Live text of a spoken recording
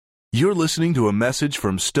You're listening to a message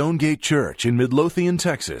from Stonegate Church in Midlothian,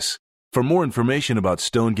 Texas. For more information about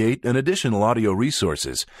Stonegate and additional audio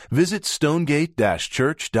resources, visit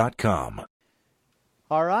stonegate-church.com.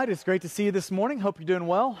 All right, it's great to see you this morning. Hope you're doing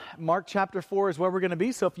well. Mark chapter 4 is where we're going to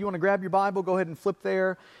be, so if you want to grab your Bible, go ahead and flip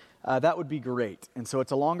there. That would be great. And so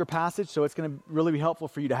it's a longer passage, so it's going to really be helpful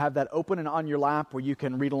for you to have that open and on your lap where you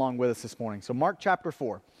can read along with us this morning. So Mark chapter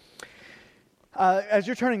 4. As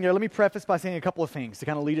you're turning there, let me preface by saying a couple of things to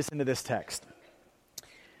kind of lead us into this text.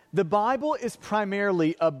 The Bible is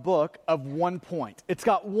primarily a book of one point. It's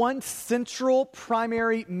got one central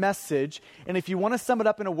primary message, and if you want to sum it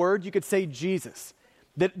up in a word, you could say Jesus.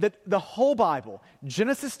 That the whole Bible,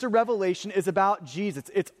 Genesis to Revelation, is about Jesus.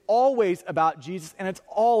 It's always about Jesus, and it's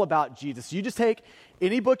all about Jesus. You just take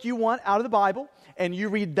any book you want out of the Bible, and you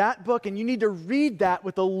read that book, and you need to read that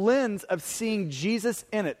with the lens of seeing Jesus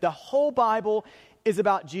in it. The whole Bible is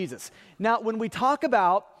about Jesus. Now, when we talk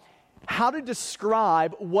about how to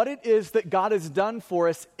describe what it is that God has done for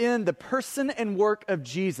us in the person and work of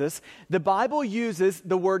Jesus, the Bible uses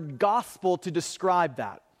the word gospel to describe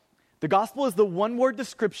that. The gospel is the one-word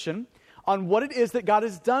description on what it is that God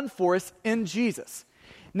has done for us in Jesus.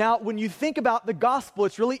 Now, when you think about the gospel,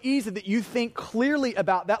 it's really easy that you think clearly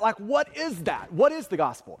about that. Like, what is that? What is the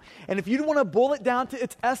gospel? And if you want to boil it down to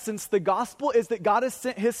its essence, the gospel is that God has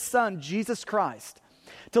sent His Son, Jesus Christ,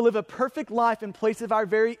 to live a perfect life in place of our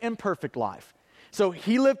very imperfect life. So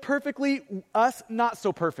He lived perfectly, us not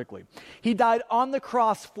so perfectly. He died on the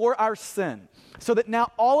cross for our sin, so that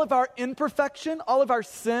now all of our imperfection, all of our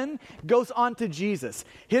sin goes on to Jesus.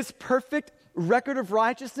 His perfect record of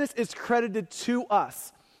righteousness is credited to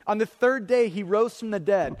us. On the third day, He rose from the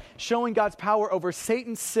dead, showing God's power over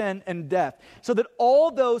Satan, sin, and death, so that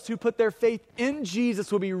all those who put their faith in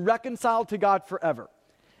Jesus will be reconciled to God forever.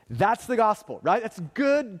 That's the gospel, right? That's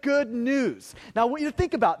good news. Now, I want you to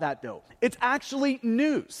think about that, though. It's actually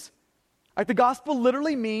news. Like, the gospel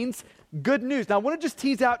literally means good news. Now, I want to just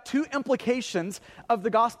tease out two implications of the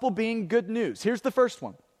gospel being good news. Here's the first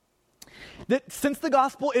one. That since the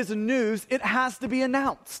gospel is news, it has to be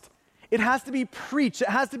announced. It has to be preached. It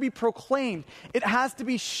has to be proclaimed. It has to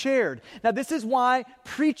be shared. Now, this is why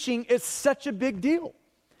preaching is such a big deal.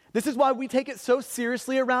 This is why we take it so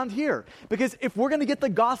seriously around here. Because if we're going to get the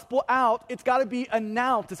gospel out, it's got to be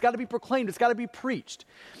announced. It's got to be proclaimed. It's got to be preached.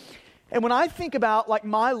 And when I think about like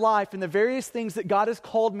my life and the various things that God has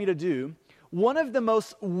called me to do, one of the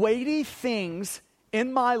most weighty things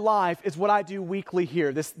in my life is what I do weekly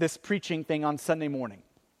here, this preaching thing on Sunday morning.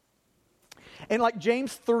 And like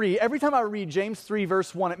James 3, every time I read James 3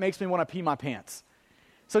 verse 1, it makes me want to pee my pants.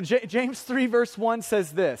 So James 3 verse 1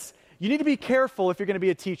 says this: you need to be careful if you're going to be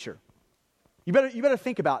a teacher. You better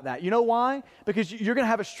think about that. You know why? Because you're going to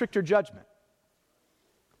have a stricter judgment.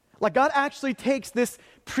 Like, God actually takes this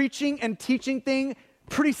preaching and teaching thing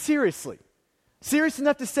pretty seriously. Serious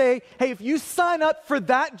enough to say, hey, if you sign up for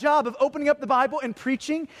that job of opening up the Bible and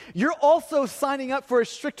preaching, you're also signing up for a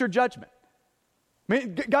stricter judgment. I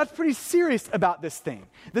mean, God's pretty serious about this thing.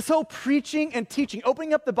 This whole preaching and teaching,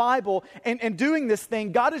 opening up the Bible and doing this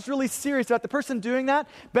thing, God is really serious about the person doing that.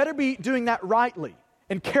 Better be doing that rightly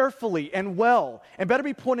and carefully and well, and better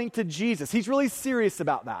be pointing to Jesus. He's really serious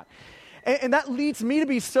about that. And that leads me to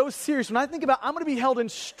be so serious. When I think about I'm going to be held in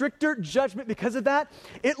stricter judgment because of that,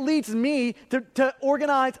 it leads me to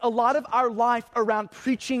organize a lot of our life around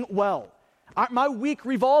preaching well. My week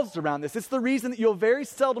revolves around this. It's the reason that you'll very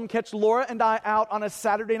seldom catch Laura and I out on a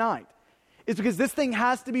Saturday night. It's because this thing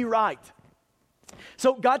has to be right.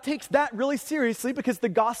 So God takes that really seriously because the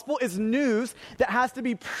gospel is news that has to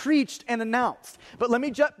be preached and announced. But let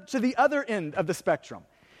me jump to the other end of the spectrum.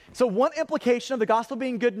 So one implication of the gospel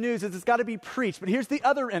being good news is it's got to be preached. But here's the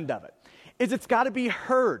other end of it, is it's got to be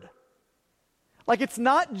heard. Like, it's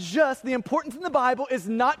not just, the importance in the Bible is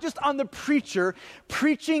not just on the preacher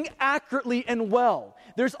preaching accurately and well.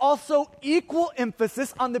 There's also equal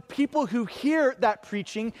emphasis on the people who hear that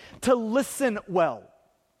preaching to listen well.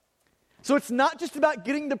 So it's not just about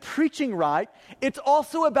getting the preaching right, it's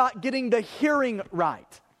also about getting the hearing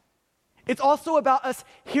right. It's also about us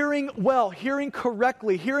hearing well, hearing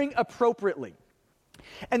correctly, hearing appropriately.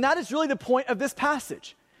 And that is really the point of this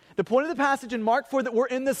passage. The point of the passage in Mark 4 that we're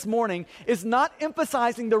in this morning is not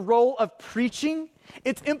emphasizing the role of preaching.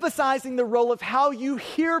 It's emphasizing the role of how you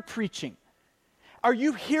hear preaching. Are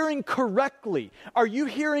you hearing correctly? Are you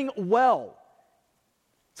hearing well?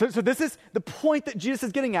 So this is the point that Jesus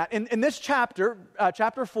is getting at. In this chapter,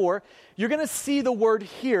 chapter 4, you're going to see the word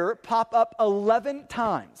hear pop up 11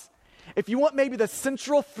 times. If you want maybe the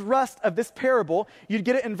central thrust of this parable, you'd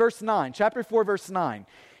get it in verse 9, chapter 4, verse 9.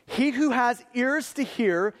 He who has ears to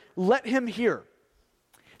hear, let him hear.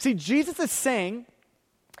 See, Jesus is saying,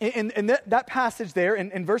 in that passage there,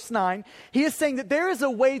 in verse 9, he is saying that there is a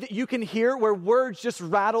way that you can hear where words just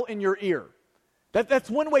rattle in your ear. That's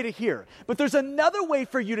one way to hear. But there's another way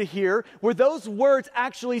for you to hear where those words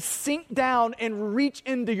actually sink down and reach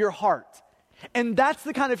into your heart. And that's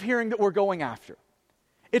the kind of hearing that we're going after.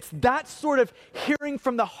 It's that sort of hearing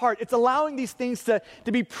from the heart. It's allowing these things to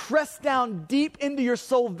be pressed down deep into your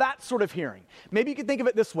soul, that sort of hearing. Maybe you could think of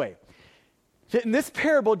it this way. In this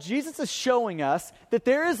parable, Jesus is showing us that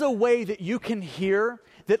there is a way that you can hear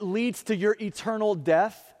that leads to your eternal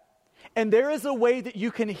death, and there is a way that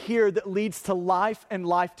you can hear that leads to life and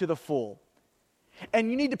life to the full. And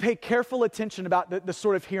you need to pay careful attention about the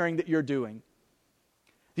sort of hearing that you're doing.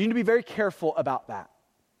 You need to be very careful about that.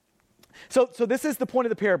 So this is the point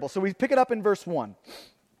of the parable. So we pick it up in verse 1.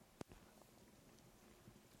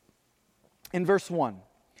 In verse 1.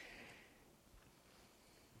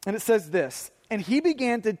 And it says this, "And he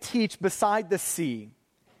began to teach beside the sea,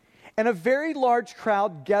 and a very large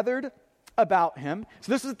crowd gathered about him."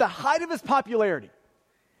 So this is at the height of his popularity.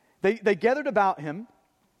 They gathered about him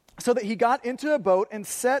so that he got into a boat and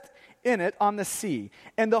set in it on the sea.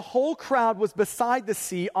 And the whole crowd was beside the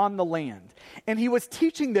sea on the land. And he was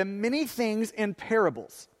teaching them many things in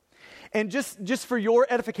parables. And just for your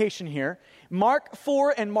edification here, Mark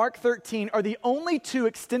 4 and Mark 13 are the only two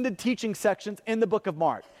extended teaching sections in the book of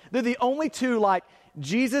Mark. They're the only two, like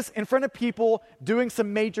Jesus in front of people doing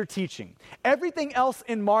some major teaching. Everything else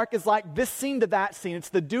in Mark is like this scene to that scene. It's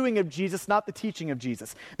the doing of Jesus, not the teaching of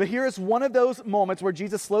Jesus. But here is one of those moments where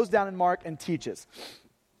Jesus slows down in Mark and teaches.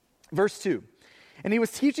 Verse 2, "And he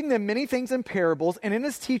was teaching them many things in parables, and in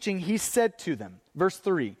his teaching he said to them," verse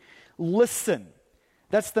 3, "Listen."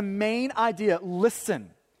 That's the main idea.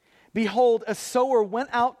 Listen. "Behold, a sower went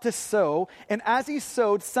out to sow, and as he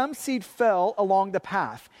sowed, some seed fell along the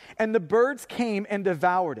path, and the birds came and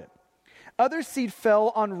devoured it. Other seed fell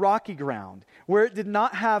on rocky ground, where it did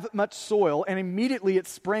not have much soil, and immediately it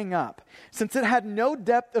sprang up, since it had no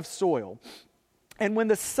depth of soil. And when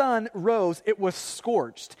the sun rose, it was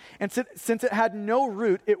scorched, and since it had no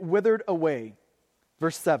root, it withered away."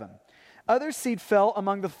 Verse 7. "Other seed fell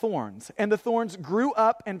among the thorns, and the thorns grew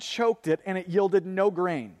up and choked it, and it yielded no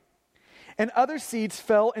grain. And other seeds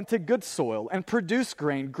fell into good soil and produced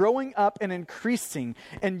grain, growing up and increasing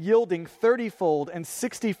and yielding 30-fold and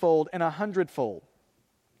 60-fold and 100-fold.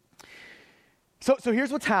 So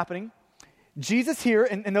here's what's happening. Jesus here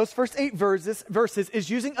in those first 8 verses is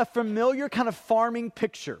using a familiar kind of farming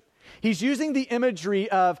picture. He's using the imagery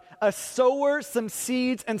of a sower, some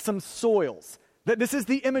seeds, and some soils. This is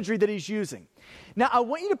the imagery that he's using. Now, I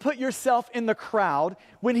want you to put yourself in the crowd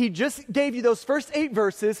when he just gave you those first 8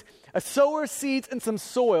 verses, a sower, seeds, and some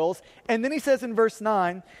soils, and then he says in verse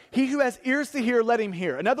 9, "He who has ears to hear, let him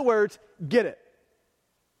hear." In other words, get it.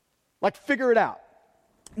 Like, figure it out.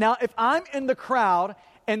 Now, if I'm in the crowd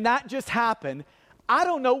and that just happened, I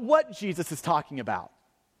don't know what Jesus is talking about.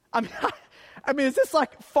 I mean, is this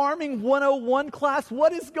like farming 101 class?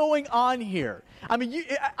 What is going on here? I mean,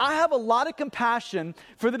 I have a lot of compassion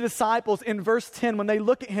for the disciples in verse 10 when they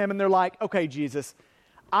look at him and they're like, "Okay, Jesus,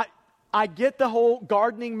 I get the whole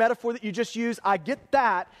gardening metaphor that you just used. I get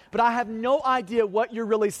that, but I have no idea what you're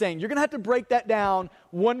really saying. You're going to have to break that down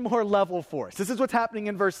one more level for us." This is what's happening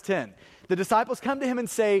in verse 10. The disciples come to him and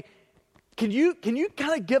say, Can you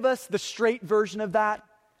kind of give us the straight version of that?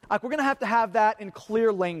 Like, we're going to have that in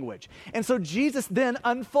clear language. And so Jesus then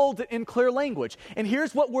unfolds it in clear language. And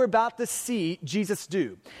here's what we're about to see Jesus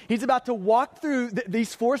do. He's about to walk through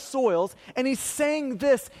these 4 soils, and he's saying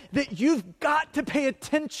this, that you've got to pay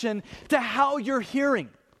attention to how you're hearing.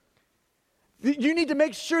 You need to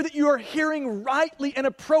make sure that you are hearing rightly and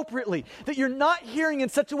appropriately, that you're not hearing in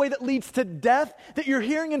such a way that leads to death, that you're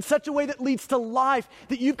hearing in such a way that leads to life,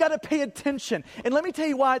 that you've got to pay attention. And let me tell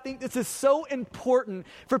you why I think this is so important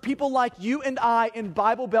for people like you and I in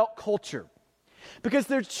Bible Belt culture. Because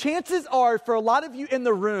there's chances are for a lot of you in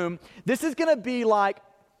the room, this is going to be like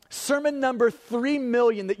sermon number 3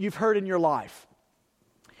 million that you've heard in your life.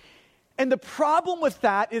 And the problem with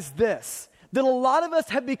that is this, that a lot of us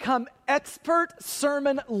have become expert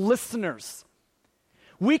sermon listeners.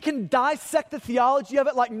 We can dissect the theology of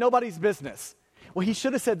it like nobody's business. Well, he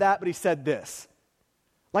should have said that, but he said this.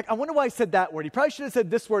 Like, I wonder why he said that word. He probably should have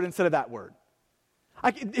said this word instead of that word.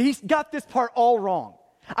 He's got this part all wrong.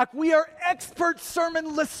 Like, we are expert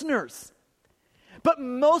sermon listeners, but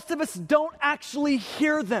most of us don't actually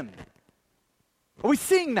hear them. Are we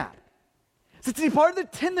seeing that? So see, part of the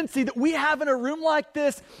tendency that we have in a room like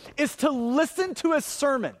this is to listen to a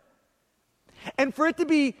sermon and for it to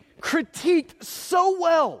be critiqued so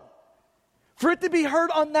well, For it to be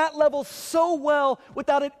heard on that level so well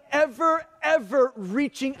without it ever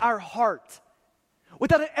reaching our heart.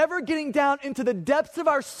 Without it ever getting down into the depths of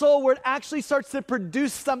our soul where it actually starts to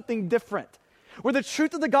produce something different. Where the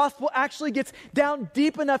truth of the gospel actually gets down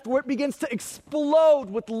deep enough where it begins to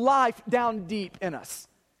explode with life down deep in us.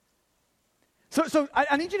 So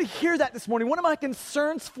I need you to hear that this morning. One of my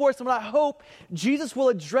concerns for us and what I hope Jesus will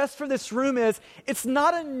address for this room is it's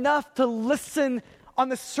not enough to listen on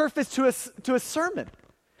the surface to a sermon,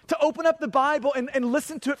 to open up the Bible and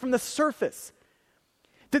listen to it from the surface.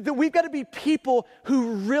 That we've got to be people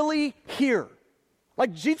who really hear.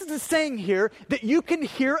 Like Jesus is saying here, that you can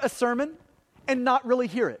hear a sermon and not really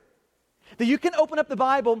hear it. That you can open up the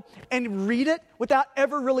Bible and read it without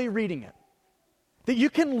ever really reading it. That you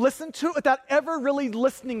can listen to it without ever really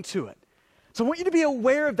listening to it. So I want you to be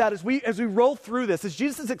aware of that as we roll through this, as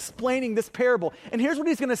Jesus is explaining this parable. And here's what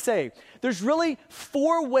he's going to say. There's really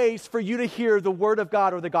 4 ways for you to hear the word of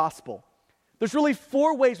God or the gospel. There's really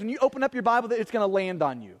 4 ways when you open up your Bible that it's going to land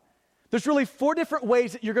on you. There's really 4 different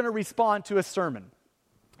ways that you're going to respond to a sermon.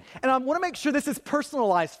 And I want to make sure this is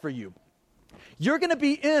personalized for you. You're going to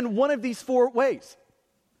be in one of these 4 ways.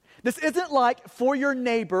 This isn't like for your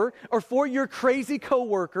neighbor or for your crazy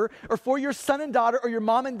coworker or for your son and daughter or your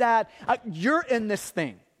mom and dad. You're in this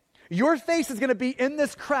thing. Your face is going to be in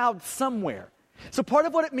this crowd somewhere. So part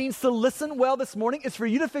of what it means to listen well this morning is for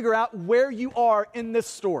you to figure out where you are in this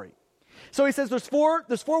story. So he says there's four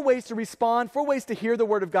ways to respond, 4 ways to hear the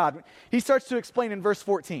word of God. He starts to explain in verse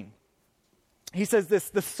 14. He says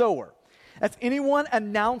this, the sower. That's anyone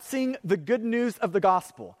announcing the good news of the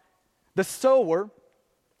gospel. The sower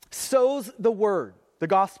sows the word, the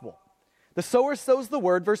gospel. The sower sows the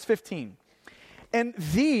word, verse 15. And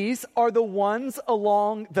these are the ones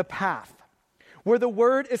along the path where the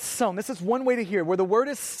word is sown. This is one way to hear. Where the word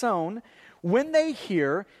is sown, when they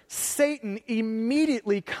hear, Satan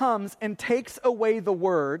immediately comes and takes away the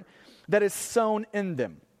word that is sown in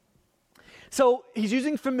them. So he's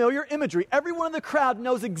using familiar imagery. Everyone in the crowd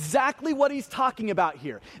knows exactly what he's talking about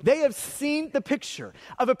here. They have seen the picture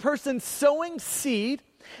of a person sowing seed,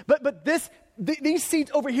 but these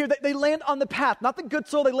seeds over here, they land on the path. Not the good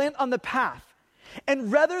soil, they land on the path.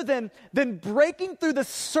 And rather than breaking through the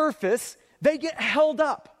surface, they get held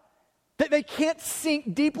up. They can't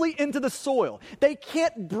sink deeply into the soil. They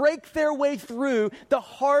can't break their way through the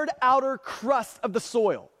hard outer crust of the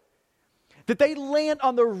soil. That they land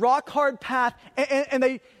on the rock-hard path and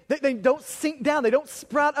they don't sink down. They don't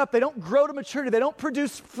sprout up. They don't grow to maturity. They don't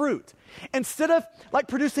produce fruit. Instead of like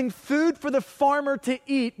producing food for the farmer to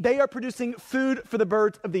eat, they are producing food for the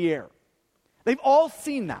birds of the air. They've all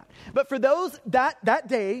seen that. But for those that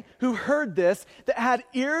day who heard this, that had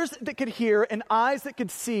ears that could hear and eyes that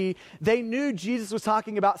could see, they knew Jesus was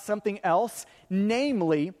talking about something else.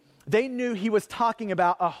 Namely, they knew he was talking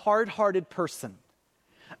about a hard-hearted person.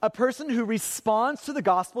 A person who responds to the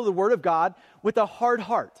gospel, the word of God, with a hard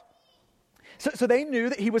heart. So they knew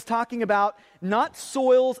that he was talking about not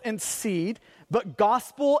soils and seed, but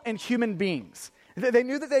gospel and human beings. They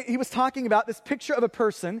knew that he was talking about this picture of a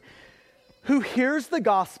person who hears the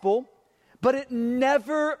gospel, but it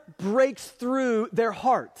never breaks through their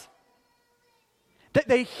heart. That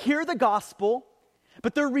they hear the gospel,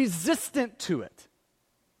 but they're resistant to it.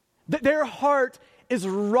 That their heart is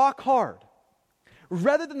rock hard.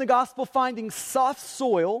 Rather than the gospel finding soft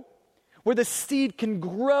soil where the seed can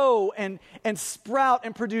grow and sprout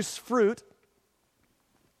and produce fruit,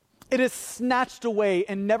 it is snatched away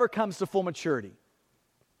and never comes to full maturity.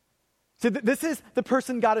 So this is the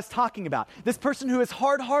person God is talking about. This person who is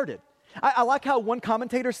hard-hearted. I like how one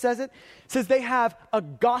commentator says it. Says they have a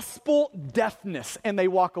gospel deafness and they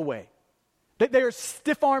walk away. They are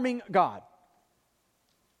stiff-arming God.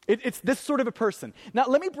 It's this sort of a person. Now,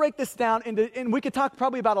 let me break this down into, and we could talk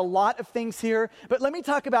probably about a lot of things here, but let me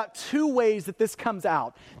talk about 2 ways that this comes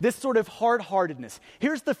out, this sort of hard-heartedness.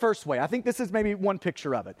 Here's the first way. I think this is maybe one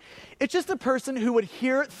picture of it. It's just a person who would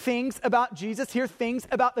hear things about Jesus, hear things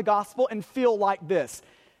about the gospel, and feel like this.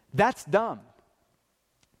 That's dumb.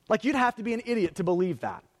 Like, you'd have to be an idiot to believe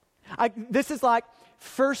that. This is like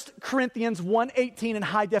 1 Corinthians 1:18 in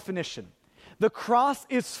high definition. The cross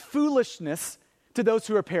is foolishness to those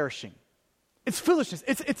who are perishing. It's foolishness.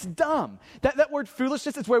 It's dumb. That word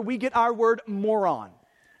foolishness is where we get our word moron.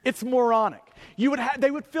 It's moronic.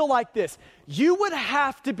 They would feel like this. You would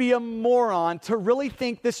have to be a moron to really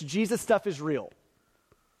think this Jesus stuff is real.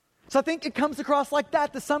 So I think it comes across like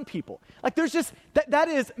that to some people. Like there's just, that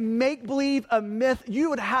is make-believe, a myth. You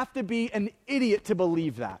would have to be an idiot to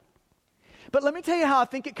believe that. But let me tell you how I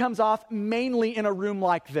think it comes off mainly in a room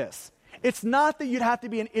like this. It's not that you'd have to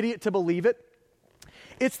be an idiot to believe it.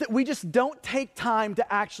 It's that we just don't take time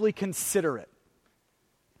to actually consider it.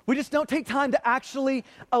 We just don't take time to actually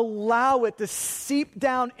allow it to seep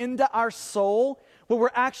down into our soul where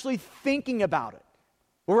we're actually thinking about it.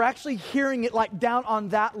 Where we're actually hearing it like down on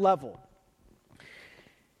that level.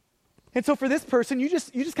 And so for this person, you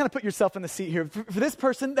just kind of put yourself in the seat here. For this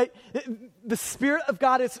person, the Spirit of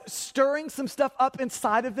God is stirring some stuff up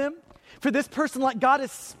inside of them. For this person, like God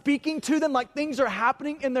is speaking to them, like things are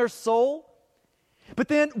happening in their soul. But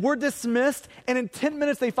then we're dismissed, and in 10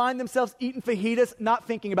 minutes they find themselves eating fajitas, not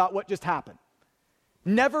thinking about what just happened.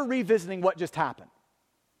 Never revisiting what just happened.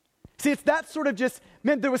 See, it's that sort of just,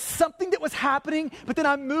 man, there was something that was happening, but then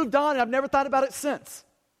I moved on and I've never thought about it since.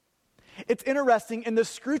 It's interesting, in the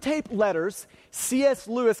Screwtape Letters, C.S.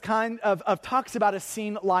 Lewis kind of talks about a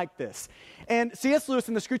scene like this. And C.S. Lewis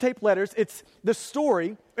in the Screwtape Letters, it's the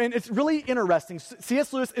story, and it's really interesting.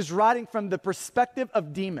 C.S. Lewis is writing from the perspective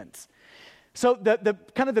of demons. So the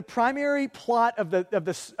kind of the primary plot of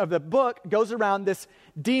the book goes around this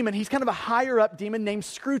demon. He's kind of a higher up demon named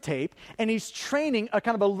Screwtape, and he's training a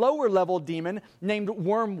kind of a lower level demon named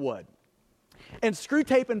Wormwood. And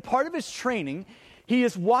Screwtape, in part of his training, he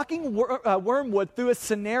is walking Wormwood through a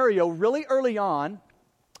scenario really early on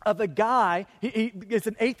of a guy, he is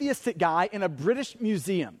an atheistic guy in a British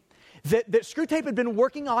museum that Screwtape had been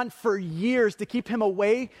working on for years to keep him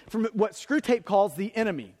away from what Screwtape calls the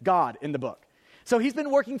enemy, God, in the book. So he's been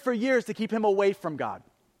working for years to keep him away from God.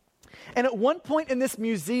 And at one point in this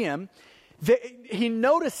museum, he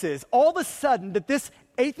notices all of a sudden that this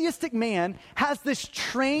atheistic man has this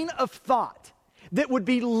train of thought that would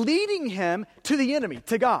be leading him to the enemy,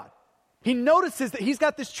 to God. He notices that he's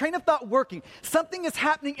got this train of thought working. Something is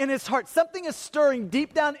happening in his heart. Something is stirring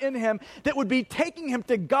deep down in him that would be taking him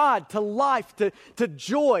to God, to life, to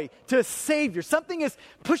joy, to a Savior. Something is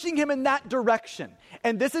pushing him in that direction.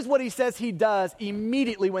 And this is what he says he does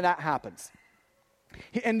immediately when that happens.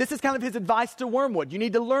 And this is kind of his advice to Wormwood. You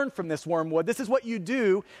need to learn from this, Wormwood. This is what you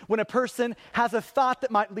do when a person has a thought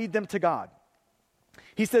that might lead them to God.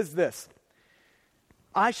 He says this,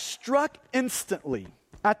 I struck instantly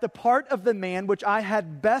at the part of the man which I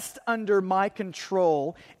had best under my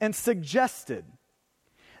control and suggested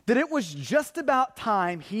that it was just about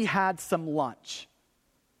time he had some lunch.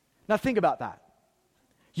 Now think about that.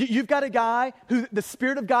 You've got a guy who the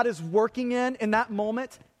Spirit of God is working in that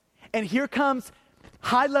moment, and here comes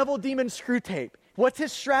high-level demon Screwtape. What's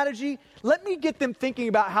his strategy? Let me get them thinking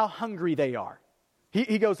about how hungry they are.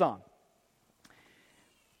 He goes on.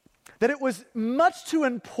 That it was much too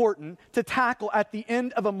important to tackle at the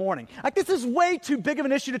end of a morning. Like, this is way too big of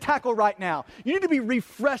an issue to tackle right now. You need to be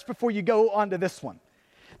refreshed before you go on to this one.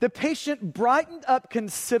 The patient brightened up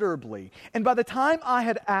considerably, and by the time I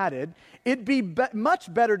had added, it'd be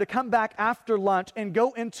much better to come back after lunch and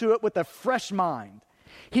go into it with a fresh mind.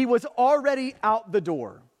 He was already out the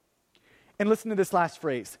door. And listen to this last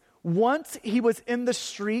phrase. Once he was in the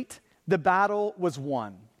street, the battle was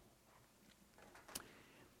won.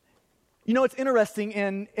 You know, it's interesting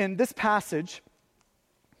in this passage,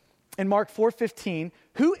 in Mark 4:15,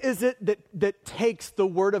 who is it that takes the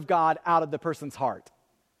word of God out of the person's heart?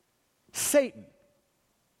 Satan.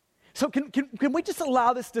 So can we just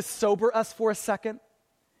allow this to sober us for a second?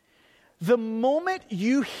 The moment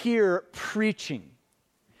you hear preaching,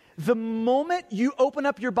 the moment you open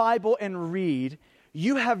up your Bible and read,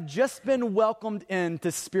 you have just been welcomed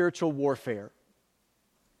into spiritual warfare.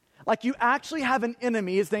 Like, you actually have an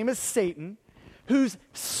enemy, his name is Satan, whose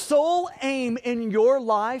sole aim in your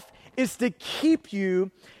life is to keep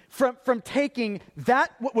you from taking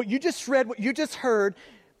that, what you just read, what you just heard,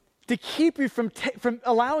 to keep you from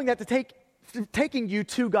allowing that taking you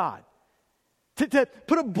to God. To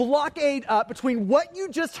put a blockade up between what you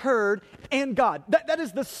just heard and God. That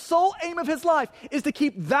is the sole aim of his life, is to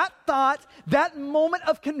keep that thought, that moment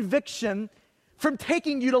of conviction from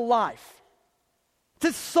taking you to life. It's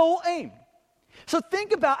his sole aim. So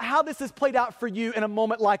think about how this has played out for you in a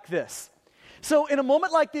moment like this. So in a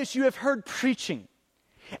moment like this, you have heard preaching,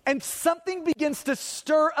 and something begins to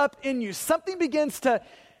stir up in you. Something begins to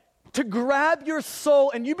grab your soul,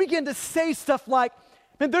 and you begin to say stuff like,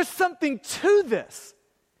 man, there's something to this.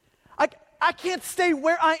 I can't stay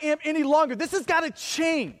where I am any longer. This has got to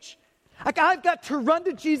change. Like, I've got to run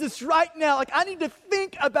to Jesus right now. Like, I need to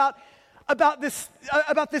think about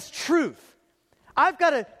this truth. I've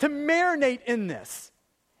got to marinate in this.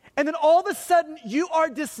 And then all of a sudden, you are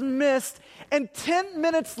dismissed, and 10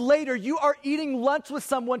 minutes later, you are eating lunch with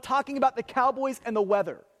someone talking about the Cowboys and the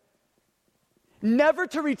weather. Never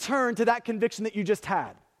to return to that conviction that you just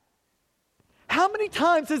had. How many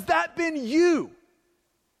times has that been you?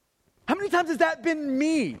 How many times has that been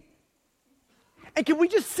me? And can we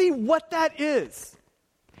just see what that is?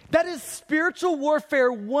 That is spiritual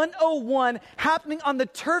warfare 101 happening on the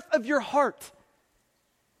turf of your heart.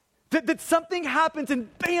 That something happens and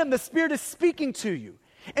bam, the Spirit is speaking to you.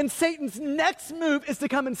 And Satan's next move is to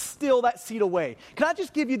come and steal that seed away. Can I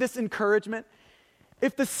just give you this encouragement?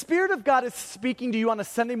 If the Spirit of God is speaking to you on a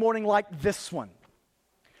Sunday morning like this one,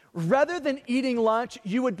 rather than eating lunch,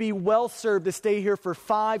 you would be well served to stay here for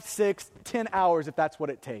 5, 6, 10 hours if that's what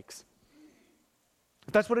it takes.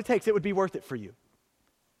 If that's what it takes, it would be worth it for you.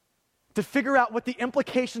 To figure out what the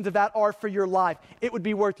implications of that are for your life, it would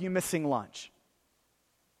be worth you missing lunch.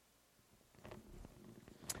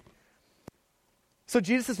 So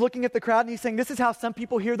Jesus is looking at the crowd and he's saying, this is how some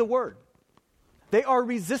people hear the word. They are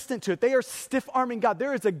resistant to it. They are stiff-arming God.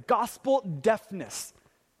 There is a gospel deafness.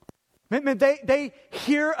 They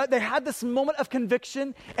hear, they had this moment of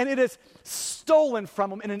conviction and it is stolen from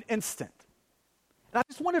them in an instant. And I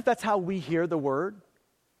just wonder if that's how we hear the word.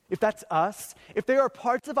 If that's us. If there are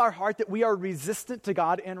parts of our heart that we are resistant to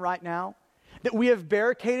God in right now. That we have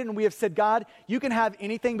barricaded and we have said, God, you can have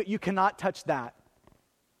anything, but you cannot touch that.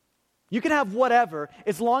 You can have whatever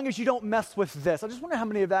as long as you don't mess with this. I just wonder how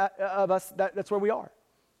many of us, that's where we are.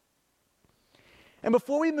 And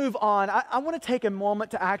before we move on, I want to take a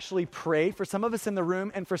moment to actually pray for some of us in the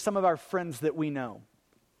room and for some of our friends that we know.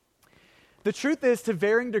 The truth is, to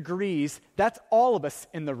varying degrees, that's all of us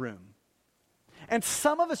in the room. And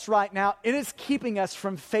some of us right now, it is keeping us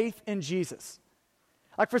from faith in Jesus.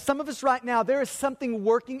 Like for some of us right now, there is something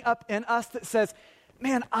working up in us that says,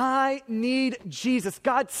 man, I need Jesus.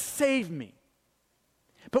 God, save me.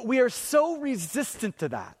 But we are so resistant to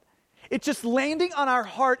that. It's just landing on our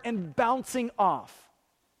heart and bouncing off.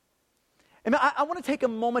 And I want to take a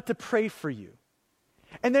moment to pray for you.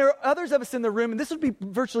 And there are others of us in the room, and this would be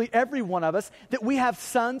virtually every one of us, that we have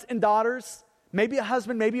sons and daughters, maybe a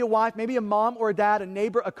husband, maybe a wife, maybe a mom or a dad, a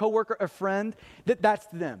neighbor, a coworker, a friend, that's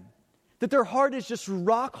them. That their heart is just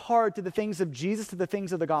rock hard to the things of Jesus, to the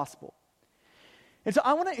things of the gospel. And so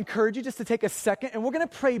I want to encourage you just to take a second, and we're going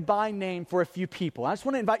to pray by name for a few people. I just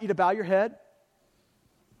want to invite you to bow your head.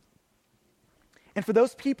 And for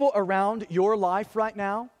those people around your life right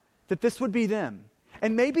now, that this would be them.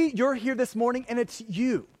 And maybe you're here this morning and it's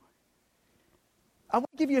you. I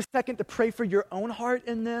want to give you a second to pray for your own heart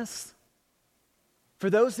in this. For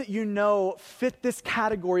those that you know fit this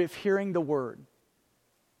category of hearing the word.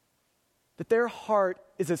 That their heart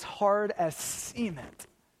is as hard as cement.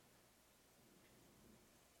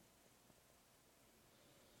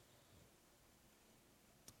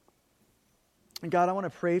 And God, I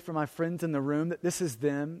want to pray for my friends in the room that this is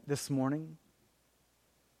them this morning.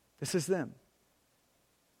 This is them.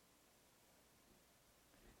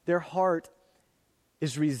 Their heart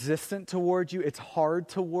is resistant towards you. It's hard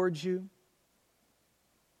towards you.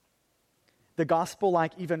 The gospel,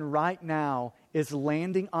 like even right now, is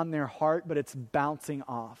landing on their heart, but it's bouncing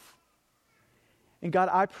off. And God,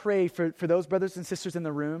 I pray for those brothers and sisters in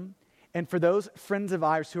the room and for those friends of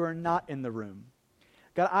ours who are not in the room.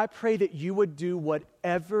 God, I pray that you would do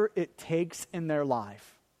whatever it takes in their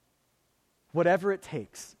life, whatever it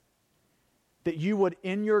takes, that you would,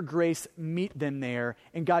 in your grace, meet them there,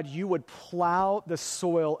 and God, you would plow the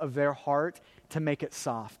soil of their heart to make it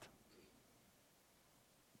soft.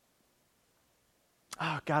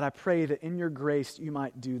 Oh, God, I pray that in your grace you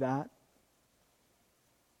might do that.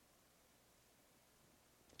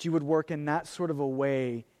 That you would work in that sort of a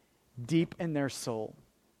way deep in their soul.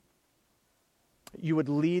 You would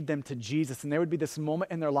lead them to Jesus, and there would be this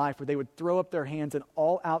moment in their life where they would throw up their hands in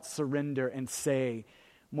all-out surrender and say,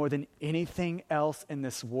 more than anything else in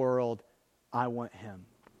this world, I want him.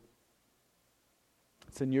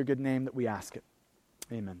 It's in your good name that we ask it.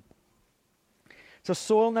 Amen. So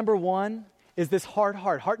soil number one is this hard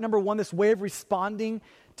heart. Heart number one, this way of responding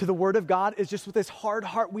to the word of God is just with this hard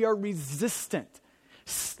heart. We are resistant,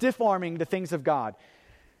 stiff-arming the things of God.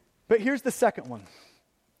 But here's the second one.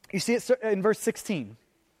 You see it in verse 16.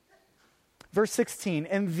 Verse 16,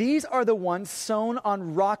 and these are the ones sown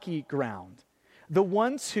on rocky ground. The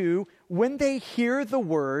ones who, when they hear the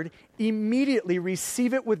word, immediately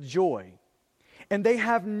receive it with joy. And they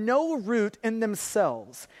have no root in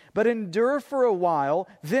themselves, but endure for a while.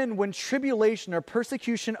 Then when tribulation or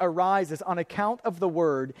persecution arises on account of the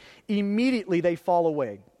word, immediately they fall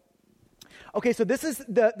away. Okay, so this is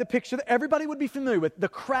the picture that everybody would be familiar with. The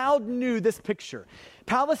crowd knew this picture.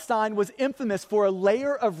 Palestine was infamous for a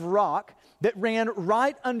layer of rock that ran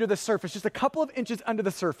right under the surface, just a couple of inches under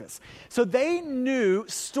the surface. So they knew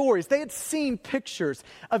stories. They had seen pictures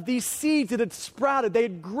of these seeds that had sprouted. They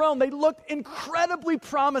had grown. They looked incredibly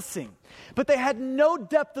promising, but they had no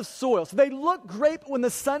depth of soil. So they looked great, but when the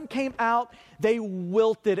sun came out, they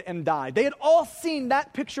wilted and died. They had all seen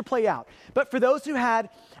that picture play out. But for those who had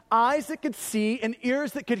eyes that could see and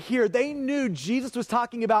ears that could hear, they knew Jesus was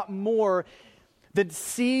talking about more than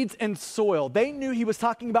seeds and soil. They knew he was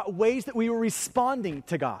talking about ways that we were responding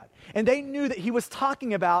to God. And they knew that he was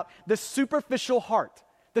talking about the superficial heart,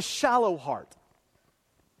 the shallow heart.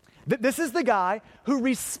 This is the guy who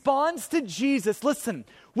responds to Jesus, listen,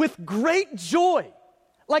 with great joy.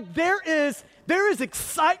 Like there is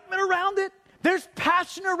excitement around it. There's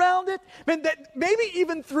passion around it. Maybe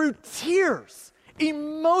even through tears.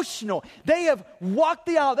 Emotional. They have walked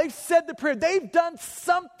the aisle. They've said the prayer. They've done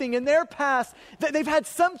something in their past that they've had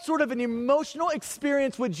some sort of an emotional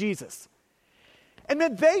experience with Jesus. And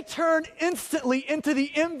then they turn instantly into the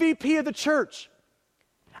MVP of the church.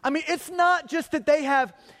 I mean, it's not just that they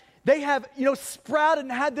have sprouted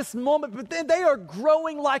and had this moment, but then they are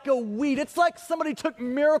growing like a weed. It's like somebody took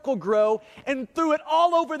Miracle-Gro and threw it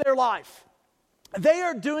all over their life. They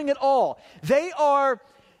are doing it all. They are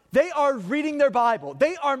reading their Bible.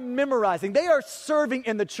 They are memorizing. They are serving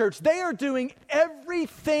in the church. They are doing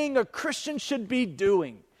everything a Christian should be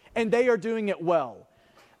doing, and they are doing it well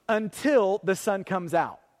until the sun comes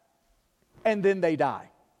out, and then they die.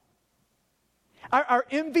 Our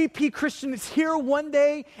MVP Christian is here one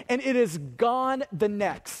day, and it is gone the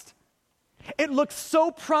next. It looks so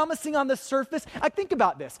promising on the surface. I think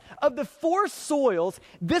about this. Of the 4 soils,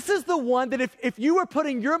 this is the one that if you were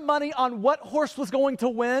putting your money on what horse was going to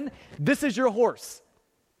win, this is your horse.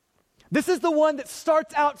 This is the one that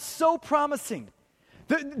starts out so promising.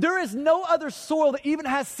 There is no other soil that even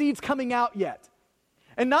has seeds coming out yet.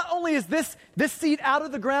 And not only is this seed out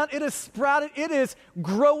of the ground, it is sprouted, it is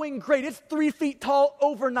growing great. It's 3 feet tall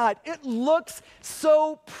overnight. It looks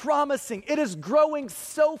so promising. It is growing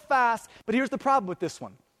so fast. But here's the problem with this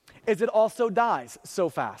one, is it also dies so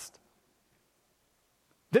fast.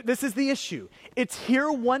 This is the issue. It's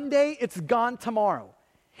here one day, it's gone tomorrow.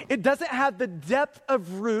 It doesn't have the depth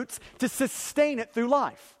of roots to sustain it through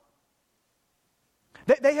life.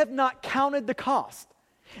 They have not counted the cost.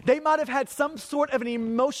 They might have had some sort of an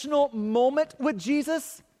emotional moment with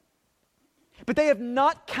Jesus, but they have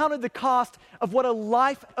not counted the cost of what a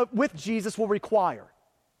life with Jesus will require.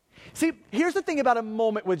 See, here's the thing about a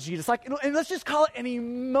moment with Jesus, and let's just call it an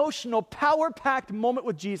emotional, power-packed moment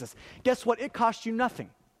with Jesus. Guess what? It costs you nothing.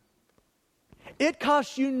 It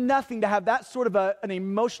costs you nothing to have that sort of an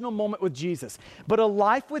emotional moment with Jesus. But a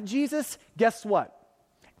life with Jesus, guess what?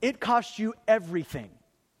 It costs you everything.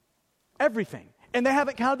 Everything. And they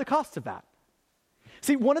haven't counted the cost of that.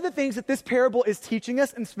 See, one of the things that this parable is teaching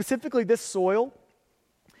us, and specifically this soil,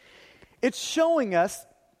 it's showing us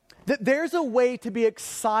that there's a way to be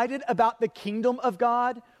excited about the kingdom of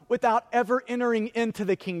God without ever entering into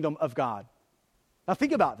the kingdom of God. Now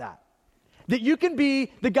think about that. That you can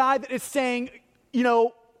be the guy that is saying,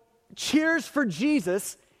 cheers for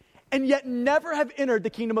Jesus, and yet never have entered the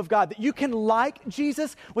kingdom of God. That you can like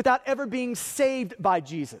Jesus without ever being saved by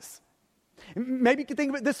Jesus. Maybe you can think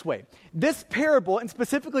of it this way. This parable, and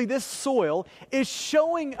specifically this soil, is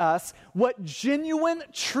showing us what genuine,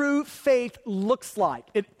 true faith looks like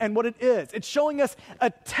and what it is. It's showing us a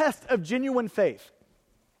test of genuine faith.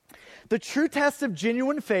 The true test of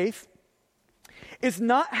genuine faith is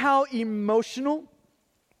not how emotional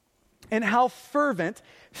and how fervent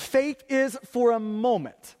faith is for a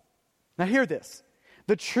moment. Now hear this.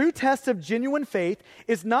 The true test of genuine faith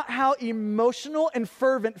is not how emotional and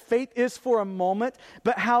fervent faith is for a moment,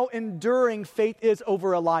 but how enduring faith is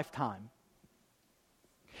over a lifetime.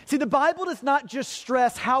 See, the Bible does not just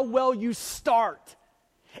stress how well you start.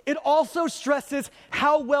 It also stresses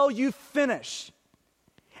how well you finish.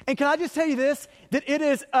 And can I just tell you this, that it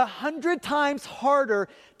is 100 times harder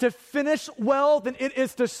to finish well than it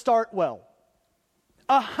is to start well.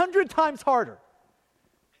 100 times harder.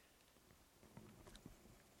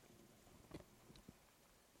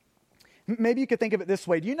 Maybe you could think of it this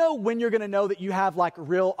way. Do you know when you're going to know that you have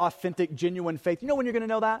real, authentic, genuine faith? You know when you're going to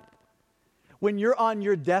know that? When you're on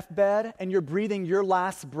your deathbed and you're breathing your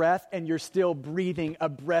last breath and you're still breathing a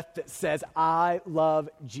breath that says, I love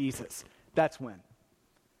Jesus. That's when.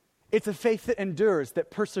 It's a faith that endures, that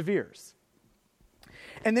perseveres.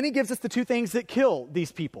 And then he gives us the 2 things that kill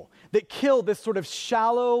these people, that kill this sort of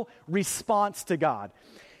shallow response to God.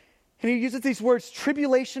 And he uses these words,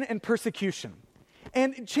 tribulation and persecution.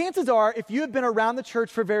 And chances are, if you have been around the church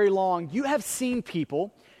for very long, you have seen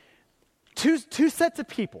people, two sets of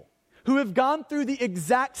people, who have gone through the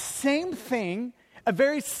exact same thing, a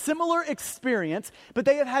very similar experience, but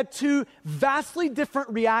they have had two vastly different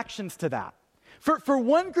reactions to that. For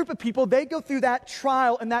one group of people, they go through that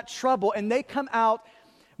trial and that trouble, and they come out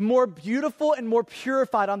more beautiful and more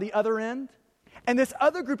purified on the other end. And this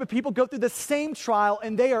other group of people go through the same trial,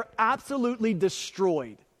 and they are absolutely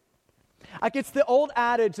destroyed. Like it's the old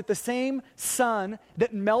adage that the same sun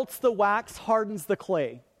that melts the wax hardens the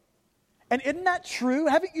clay. And isn't that true?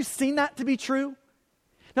 Haven't you seen that to be true?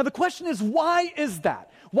 Now the question is, why is that?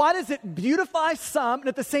 Why does it beautify some and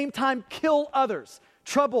at the same time kill others?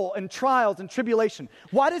 Trouble and trials and tribulation.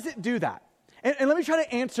 Why does it do that? And let me try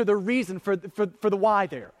to answer the reason for the why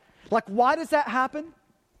there. Like, why does that happen?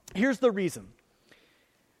 Here's the reason.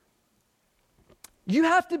 You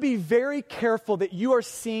have to be very careful that you are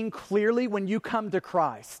seeing clearly when you come to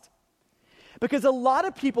Christ. Because a lot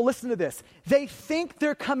of people, listen to this, they think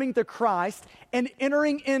they're coming to Christ and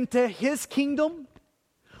entering into His kingdom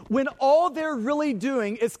when all they're really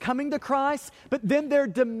doing is coming to Christ, but then they're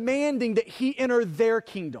demanding that He enter their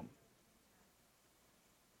kingdom.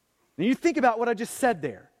 Now you think about what I just said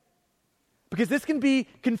there. Because this can be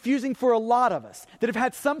confusing for a lot of us that have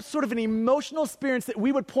had some sort of an emotional experience that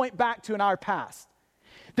we would point back to in our past.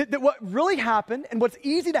 That what really happened and what's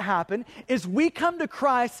easy to happen is we come to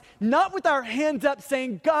Christ not with our hands up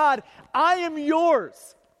saying, God, I am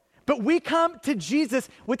yours. But we come to Jesus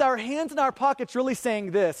with our hands in our pockets really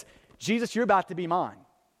saying this, Jesus, you're about to be mine.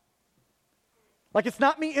 Like it's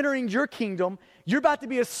not me entering your kingdom, you're about to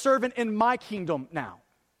be a servant in my kingdom now.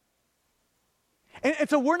 And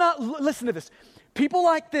so we're not, listen to this, people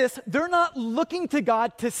like this, they're not looking to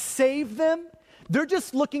God to save them, they're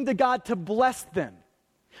just looking to God to bless them.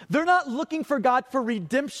 They're not looking for God for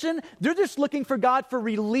redemption, they're just looking for God for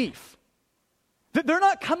relief. They're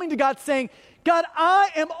not coming to God saying, God, I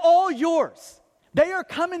am all yours. They are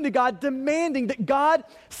coming to God demanding that God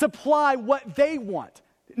supply what they want,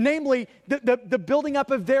 namely the building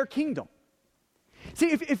up of their kingdom.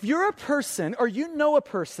 See, if you're a person or you know a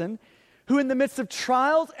person who in the midst of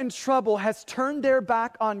trials and trouble has turned their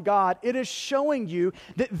back on God, it is showing you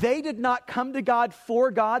that they did not come to God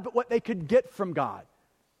for God, but what they could get from God.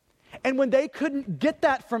 And when they couldn't get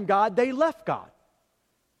that from God, they left God.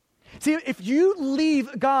 See, if you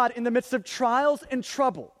leave God in the midst of trials and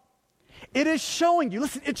trouble, it is showing you,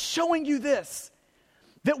 listen, it's showing you this,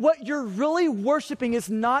 that what you're really worshiping is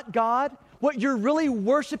not God. What you're really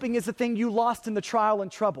worshiping is the thing you lost in the trial and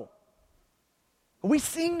trouble. Are we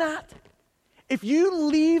seeing that? If you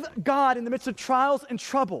leave God in the midst of trials and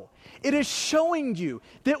trouble, it is showing you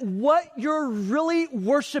that what you're really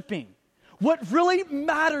worshiping, what really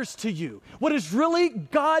matters to you, what is really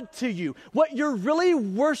God to you, what you're really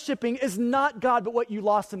worshiping is not God, but what you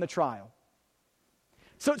lost in the trial.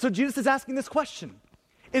 So Jesus is asking this question.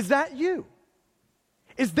 Is that you?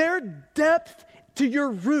 Is there depth to your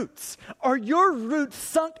roots? Are your roots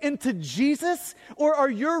sunk into Jesus, or are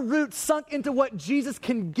your roots sunk into what Jesus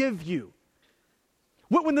can give you?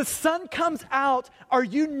 When the sun comes out, are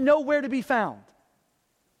you nowhere to be found?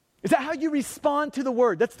 Is that how you respond to the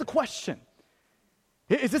word? That's the question.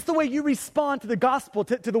 Is this the way you respond to the gospel,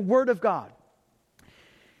 to the word of God?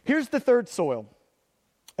 Here's the third soil,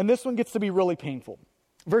 and this one gets to be really painful.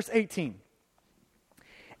 Verse 18.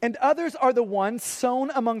 And others are the ones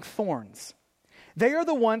sown among thorns. They are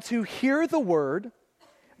the ones who hear the word,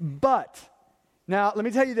 but, now let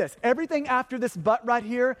me tell you this, everything after this but right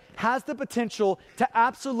here has the potential to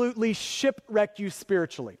absolutely shipwreck you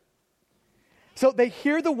spiritually. So they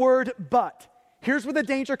hear the word, but. Here's where the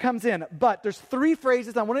danger comes in. But there's three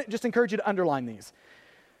phrases. I want to just encourage you to underline these.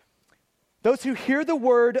 Those who hear the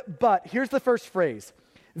word, but. Here's the first phrase.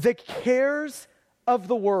 The cares of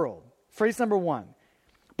the world. Phrase number one.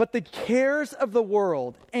 But the cares of the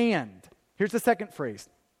world and. Here's the second phrase.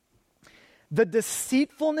 The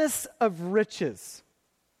deceitfulness of riches.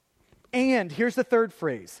 And here's the third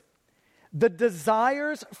phrase. The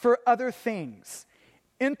desires for other things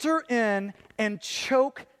enter in and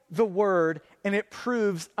choke the word, and it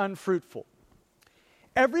proves unfruitful.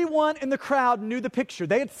 Everyone in the crowd knew the picture.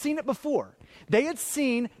 They had seen it before. They had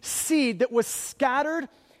seen seed that was scattered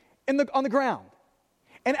on the ground.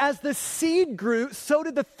 And as the seed grew, so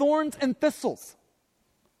did the thorns and thistles.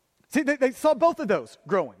 See, they saw both of those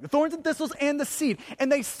growing, the thorns and thistles and the seed.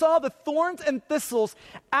 And they saw the thorns and thistles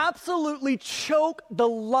absolutely choke the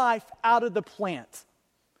life out of the plant,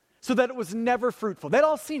 so that it was never fruitful. They'd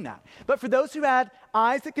all seen that. But for those who had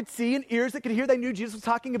eyes that could see and ears that could hear, they knew Jesus was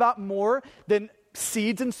talking about more than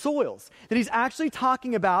seeds and soils. That he's actually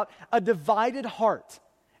talking about a divided heart,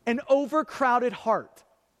 an overcrowded heart.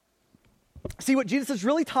 See, what Jesus is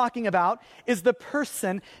really talking about is the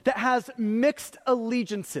person that has mixed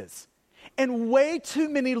allegiances and way too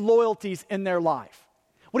many loyalties in their life.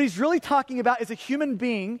 What he's really talking about is a human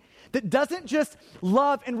being that doesn't just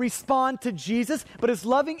love and respond to Jesus, but is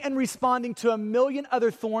loving and responding to a million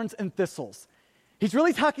other thorns and thistles. He's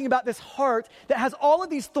really talking about this heart that has all of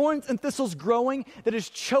these thorns and thistles growing that is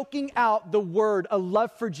choking out the word, a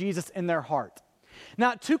love for Jesus in their heart.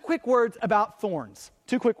 Now, 2 quick words about thorns.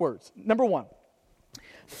 2 quick words. Number 1,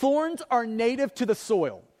 thorns are native to the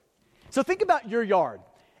soil. So think about your yard.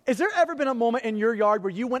 Has there ever been a moment in your yard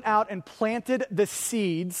where you went out and planted the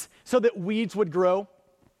seeds so that weeds would grow?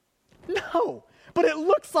 No, but it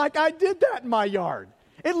looks like I did that in my yard.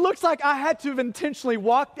 It looks like I had to have intentionally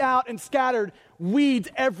walked out and scattered weeds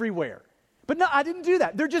everywhere. But no, I didn't do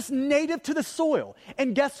that. They're just native to the soil.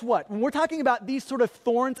 And guess what? When we're talking about these sort of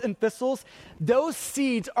thorns and thistles, those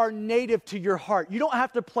seeds are native to your heart. You don't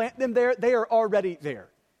have to plant them there. They are already there.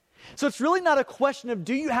 So it's really not a question of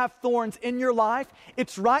do you have thorns in your life?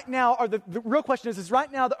 It's right now, or the real question is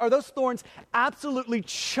right now, are those thorns absolutely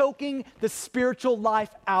choking the spiritual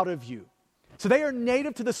life out of you? So they are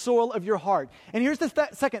native to the soil of your heart. And here's the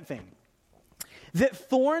second thing, that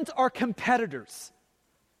thorns are competitors.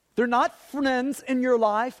 They're not friends in your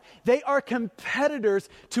life. They are competitors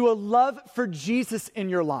to a love for Jesus in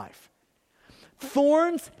your life.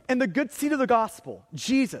 Thorns and the good seed of the gospel,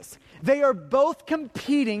 Jesus, they are both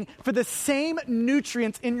competing for the same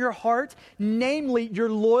nutrients in your heart, namely your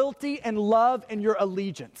loyalty and love and your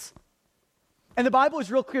allegiance. And the Bible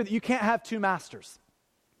is real clear that you can't have 2 masters.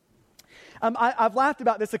 I've laughed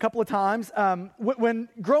about this a couple of times. When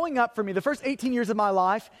growing up for me, the first 18 years of my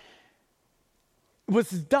life was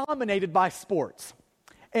dominated by sports.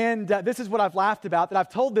 And this is what I've laughed about, that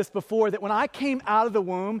I've told this before, that when I came out of the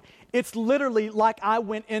womb, it's literally like I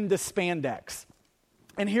went into spandex.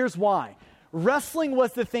 And here's why. Wrestling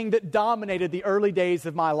was the thing that dominated the early days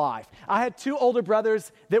of my life. I had 2 older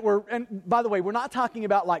brothers that were, and by the way, we're not talking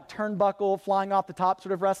about like turnbuckle, flying off the top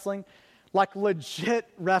sort of wrestling, like legit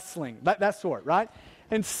wrestling, that sort, right?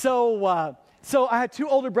 And so I had 2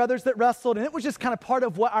 older brothers that wrestled, and it was just kind of part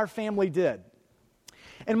of what our family did.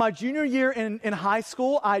 In my junior year in high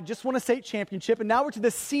school, I just won a state championship, and now we're to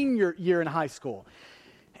the senior year in high school.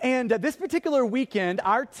 And this particular weekend,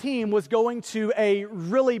 our team was going to a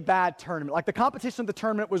really bad tournament. Like the competition of the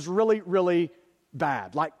tournament was really, really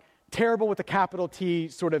bad. Like terrible with a capital T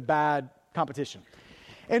sort of bad competition.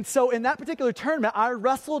 And so in that particular tournament, I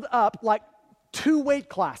wrestled up like 2 weight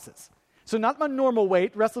classes. So not my normal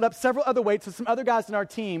weight, wrestled up several other weights so some other guys in our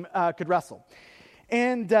team could wrestle.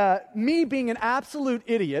 And me being an absolute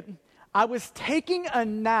idiot, I was taking a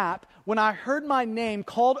nap when I heard my name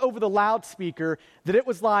called over the loudspeaker that it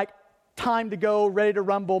was like time to go, ready to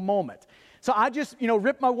rumble moment. So I just,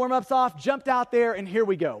 ripped my warm-ups off, jumped out there, and here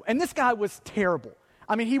we go. And this guy was terrible.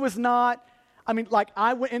 I mean,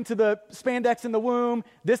 I went into the spandex in the womb.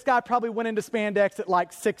 This guy probably went into spandex at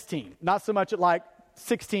like 16, not so much at like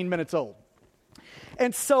 16 minutes old.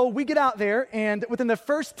 And so we get out there, and within the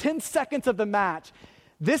first 10 seconds of the match,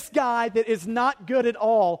 this guy that is not good at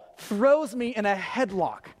all throws me in a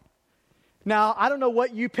headlock. Now, I don't know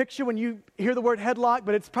what you picture when you hear the word headlock,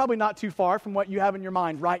 but it's probably not too far from what you have in your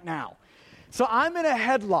mind right now. So I'm in a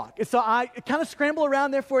headlock. And so I kind of scramble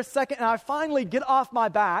around there for a second, and I finally get off my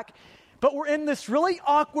back. But we're in this really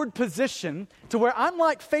awkward position to where I'm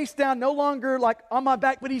like face down, no longer like on my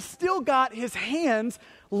back, but he's still got his hands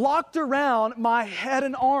locked around my head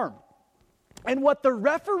and arm. And what the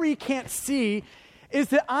referee can't see is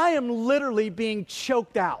that I am literally being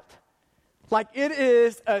choked out. Like it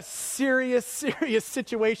is a serious, serious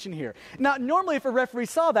situation here. Now, normally if a referee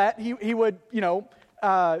saw that, he would,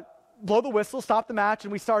 blow the whistle, stop the match,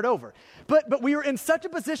 and we start over. But we were in such a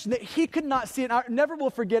position that he could not see it. I never will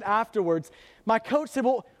forget afterwards, my coach said,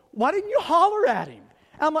 well, why didn't you holler at him?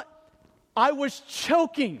 And I'm like, I was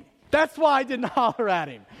choking. That's why I didn't holler at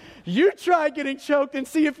him. You try getting choked and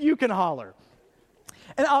see if you can holler.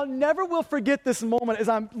 And I'll never will forget this moment as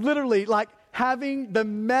I'm literally like having the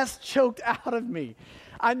mess choked out of me.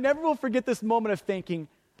 I never will forget this moment of thinking,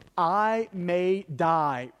 I may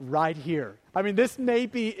die right here. I mean, this may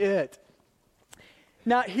be it.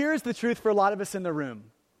 Now, here's the truth for a lot of us in the room.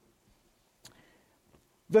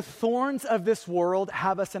 The thorns of this world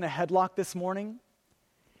have us in a headlock this morning,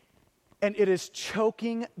 and it is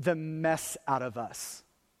choking the mess out of us,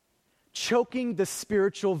 choking the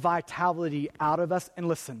spiritual vitality out of us. And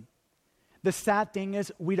listen, the sad thing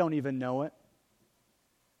is we don't even know it.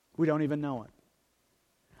 We don't even know it.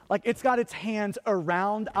 Like it's got its hands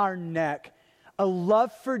around our neck, A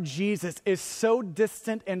love for Jesus is so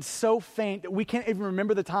distant and so faint that we can't even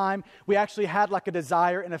remember the time we actually had like a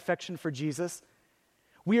desire and affection for Jesus.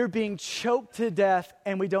 We are being choked to death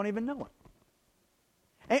and we don't even know him.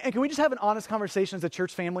 And can we just have an honest conversation as a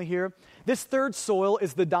church family here? This third soil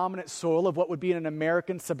is the dominant soil of what would be in an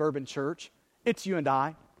American suburban church. It's you and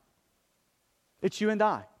I. It's you and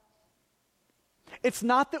I. It's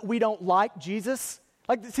not that we don't like Jesus.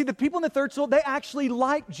 Like, see, the people in the third soil, they actually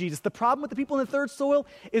like Jesus. The problem with the people in the third soil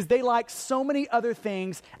is they like so many other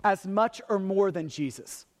things as much or more than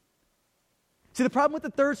Jesus. See, the problem with the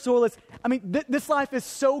third soil is, this life is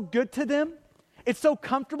so good to them, it's so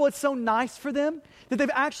comfortable, it's so nice for them, that they've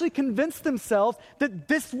actually convinced themselves that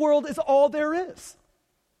this world is all there is.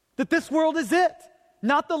 That this world is it,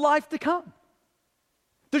 not the life to come.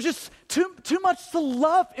 There's just too much to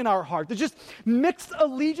love in our heart. There's just mixed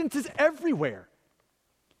allegiances everywhere.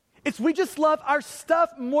 We just love our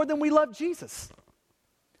stuff more than we love Jesus.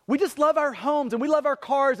 We just love our homes, and we love our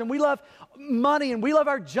cars, and we love money, and we love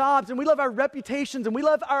our jobs, and we love our reputations, and we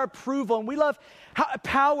love our approval, and we love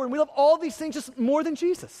power, and we love all these things just more than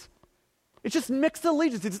Jesus. It's just mixed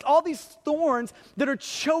allegiance. It's all these thorns that are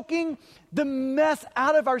choking the mess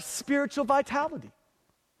out of our spiritual vitality.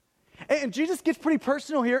 And Jesus gets pretty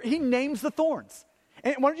personal here. He names the thorns.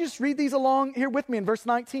 And why don't you just read these along here with me in verse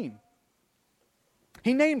 19.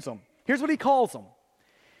 He names them. Here's what he calls them.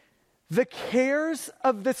 The cares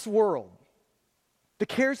of this world. The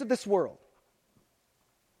cares of this world.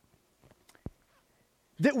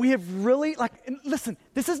 That we have really, and listen,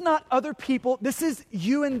 this is not other people. This is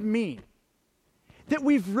you and me. That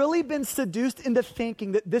we've really been seduced into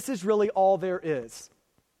thinking that this is really all there is.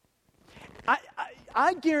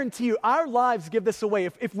 I guarantee you, our lives give this away.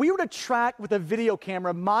 If we were to track with a video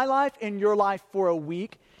camera my life and your life for a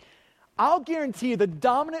week, I'll guarantee you the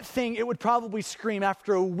dominant thing it would probably scream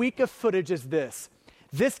after a week of footage is this.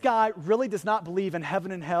 This guy really does not believe in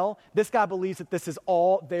heaven and hell. This guy believes that this is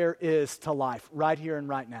all there is to life, right here and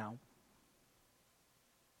right now.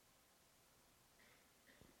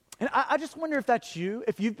 And I just wonder if that's you,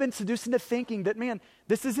 if you've been seduced into thinking that, man,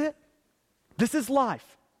 this is it. This is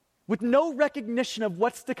life. With no recognition of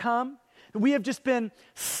what's to come, we have just been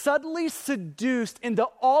subtly seduced into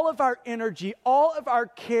all of our energy, all of our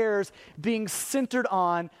cares being centered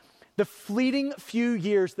on the fleeting few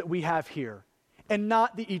years that we have here and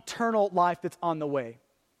not the eternal life that's on the way.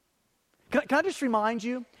 Can I just remind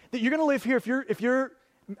you that you're going to live here if you're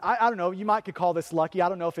I don't know, you might could call this lucky. I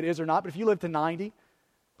don't know if it is or not, but if you live to 90,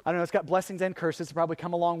 I don't know, it's got blessings and curses to probably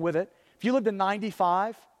come along with it. If you live to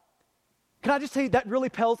 95, can I just tell you that really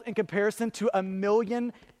pales in comparison to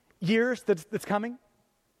 1,000,000 years that's coming?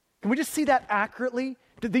 Can we just see that accurately?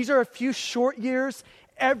 That these are a few short years.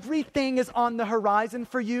 Everything is on the horizon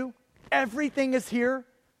for you. Everything is here.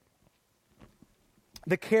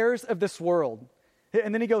 The cares of this world.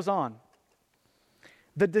 And then he goes on.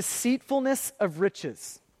 The deceitfulness of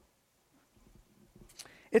riches.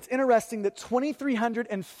 It's interesting that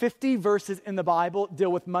 2,350 verses in the Bible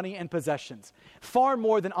deal with money and possessions. Far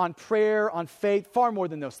more than on prayer, on faith, far more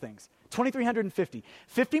than those things. 2,350.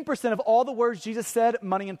 15% of all the words Jesus said,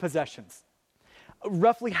 money and possessions.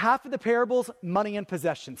 Roughly half of the parables, money and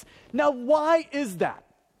possessions. Now, why is that?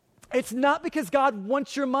 It's not because God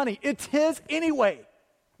wants your money. It's his anyway,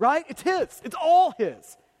 right? It's his. It's all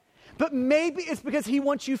his. But maybe it's because he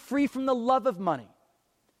wants you free from the love of money.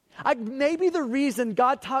 Maybe the reason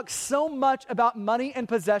God talks so much about money and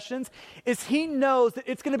possessions is he knows that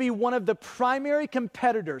it's going to be one of the primary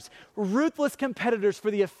competitors, ruthless competitors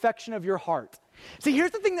for the affection of your heart. See,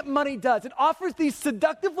 here's the thing that money does. It offers these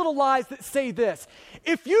seductive little lies that say this.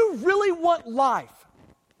 If you really want life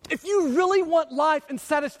and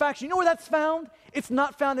satisfaction, you know where that's found? It's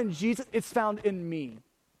not found in Jesus, it's found in me.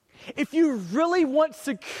 If you really want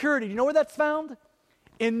security, you know where that's found?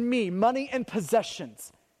 In me, money and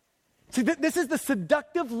possessions. See, this is the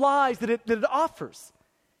seductive lies that it offers.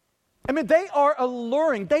 I mean, they are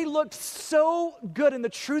alluring. They look so good. And the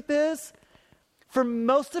truth is, for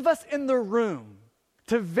most of us in the room,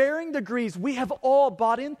 to varying degrees, we have all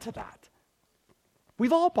bought into that.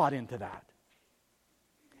 We've all bought into that.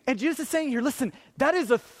 And Jesus is saying here, listen, that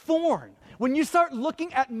is a thorn. When you start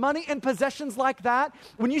looking at money and possessions like that,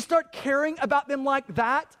 when you start caring about them like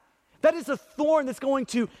that, that is a thorn that's going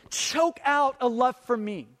to choke out a love for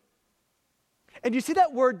me. And you see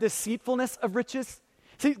that word deceitfulness of riches?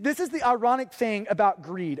 See, this is the ironic thing about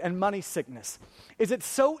greed and money sickness, is it's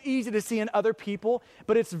so easy to see in other people,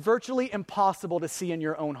 but it's virtually impossible to see in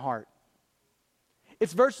your own heart.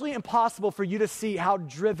 It's virtually impossible for you to see how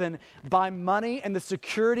driven by money and the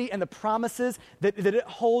security and the promises that it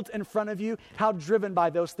holds in front of you, how driven by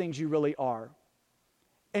those things you really are.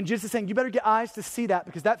 And Jesus is saying, you better get eyes to see that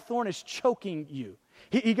because that thorn is choking you.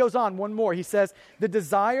 He goes on one more. He says, the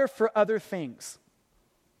desire for other things.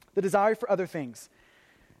 The desire for other things.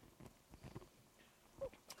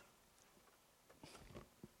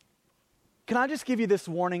 Can I just give you this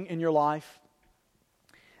warning in your life?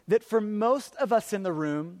 That for most of us in the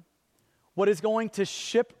room, what is going to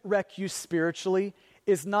shipwreck you spiritually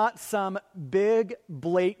is not some big,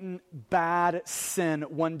 blatant, bad sin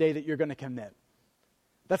one day that you're going to commit.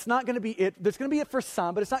 That's not going to be it. That's going to be it for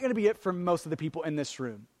some, but it's not going to be it for most of the people in this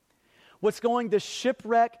room. What's going to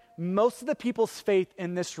shipwreck most of the people's faith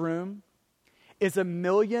in this room is a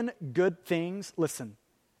million good things, listen,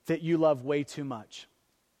 that you love way too much.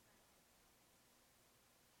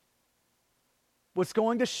 What's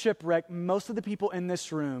going to shipwreck most of the people in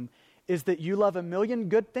this room is that you love a million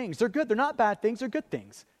good things. They're good. They're not bad things. They're good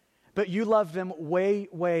things. But you love them way,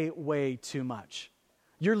 way, way too much.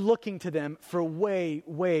 You're looking to them for way,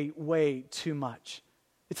 way, way too much.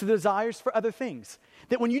 It's the desires for other things.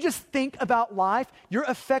 That when you just think about life, your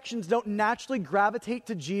affections don't naturally gravitate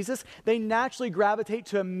to Jesus. They naturally gravitate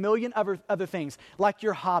to a million other things, like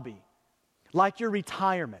your hobby, like your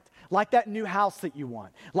retirement, like that new house that you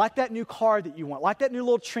want, like that new car that you want, like that new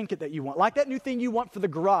little trinket that you want, like that new thing you want for the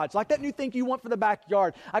garage, like that new thing you want for the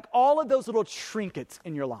backyard, like all of those little trinkets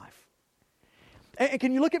in your life. And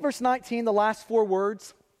can you look at verse 19, the last four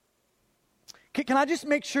words? Can I just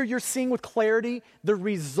make sure you're seeing with clarity the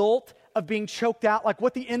result of being choked out, like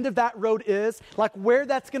what the end of that road is, like where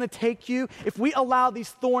that's going to take you? If we allow these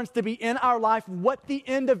thorns to be in our life, what the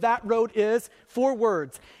end of that road is? 4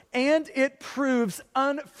 words. And it proves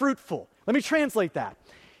unfruitful. Let me translate that.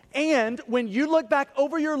 And when you look back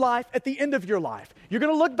over your life at the end of your life, you're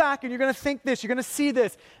going to look back and you're going to think this, you're going to see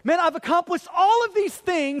this. Man, I've accomplished all of these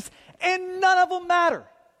things and none of them matter.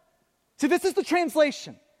 See, this is the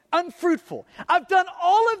translation. Unfruitful. I've done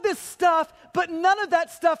all of this stuff, but none of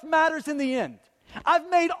that stuff matters in the end. I've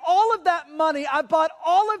made all of that money. I've bought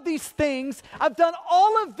all of these things. I've done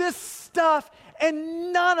all of this stuff,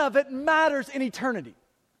 and none of it matters in eternity.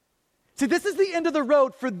 See, this is the end of the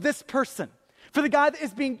road for this person. For the guy that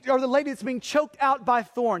is being, or the lady that's being choked out by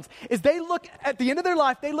thorns, is they look at the end of their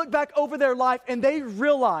life, they look back over their life and they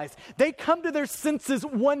realize, they come to their senses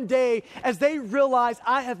one day as they realize,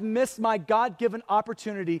 I have missed my God-given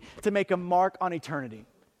opportunity to make a mark on eternity.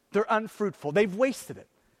 They're unfruitful. They've wasted it.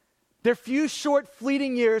 Their few short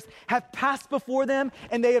fleeting years have passed before them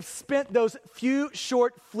and they have spent those few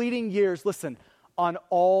short fleeting years, listen, on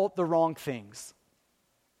all the wrong things.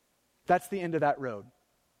 That's the end of that road.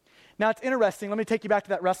 Now, it's interesting. Let me take you back to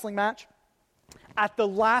that wrestling match. At the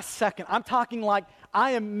last second, I'm talking like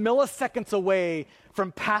I am milliseconds away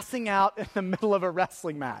from passing out in the middle of a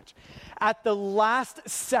wrestling match. At the last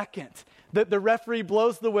second, the referee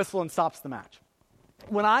blows the whistle and stops the match.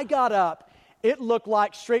 When I got up, it looked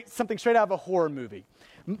like something straight out of a horror movie.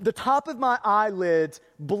 The top of my eyelids,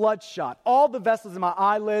 bloodshot. All the vessels in my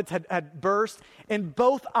eyelids had burst. In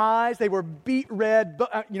both eyes, they were beet red.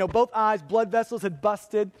 Both eyes, blood vessels had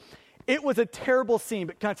busted. It was a terrible scene,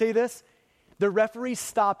 but can I tell you this? The referee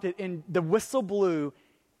stopped it, and the whistle blew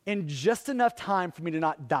in just enough time for me to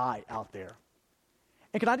not die out there.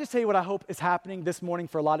 And can I just tell you what I hope is happening this morning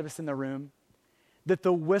for a lot of us in the room? That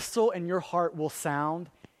the whistle in your heart will sound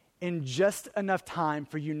in just enough time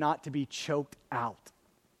for you not to be choked out,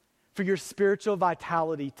 for your spiritual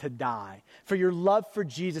vitality to die, for your love for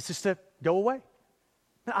Jesus just to go away.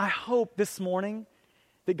 And I hope this morning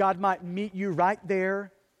that God might meet you right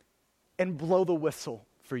there and blow the whistle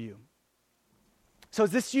for you. So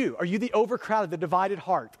is this you? Are you the overcrowded, the divided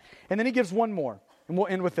heart? And then he gives one more, and we'll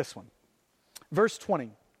end with this one. Verse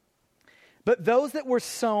 20. But those that were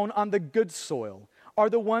sown on the good soil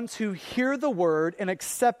are the ones who hear the word and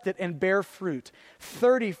accept it and bear fruit,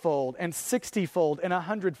 30-fold and 60-fold and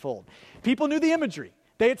 100-fold. People knew the imagery.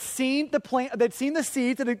 They had seen the plant, they'd seen the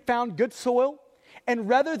seeds that had found good soil, and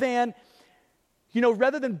rather than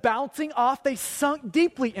bouncing off, they sunk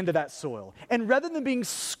deeply into that soil. And rather than being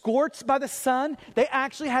scorched by the sun, they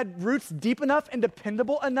actually had roots deep enough and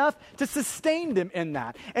dependable enough to sustain them in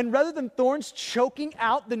that. And rather than thorns choking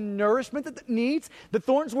out the nourishment that it needs, the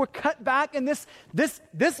thorns were cut back, and this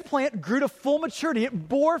plant grew to full maturity. It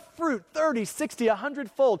bore fruit 30, 60,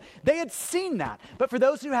 100-fold. They had seen that. But for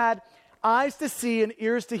those who had eyes to see and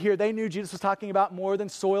ears to hear, they knew Jesus was talking about more than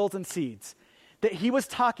soils and seeds. That he was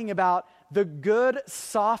talking about the good,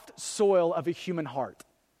 soft soil of a human heart.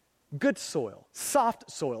 Good soil, soft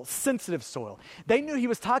soil, sensitive soil. They knew he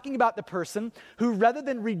was talking about the person who, rather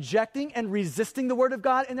than rejecting and resisting the word of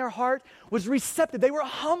God in their heart, was receptive. They were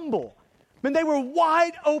humble. They were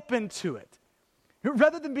wide open to it.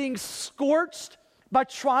 Rather than being scorched by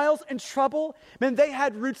trials and trouble, man, they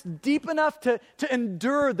had roots deep enough to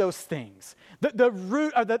endure those things.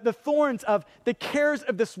 The thorns of the cares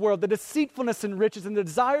of this world, the deceitfulness and riches, and the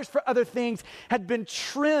desires for other things had been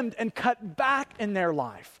trimmed and cut back in their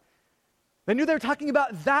life. They knew they were talking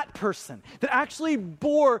about that person that actually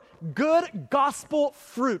bore good gospel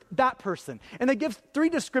fruit, that person. And they give 3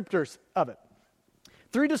 descriptors of it.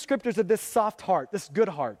 3 descriptors of this soft heart, this good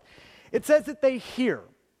heart. It says that they hear.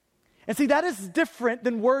 And see, that is different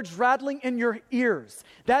than words rattling in your ears.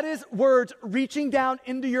 That is words reaching down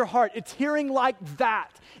into your heart. It's hearing like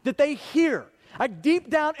that they hear. Like deep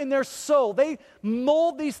down in their soul, they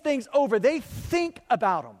mold these things over. They think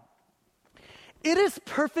about them. It is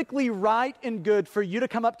perfectly right and good for you to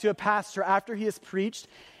come up to a pastor after he has preached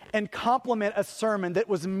and compliment a sermon that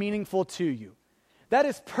was meaningful to you. That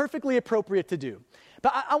is perfectly appropriate to do.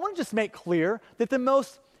 But I want to just make clear that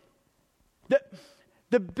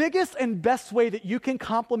the biggest and best way that you can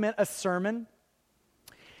compliment a sermon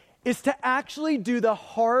is to actually do the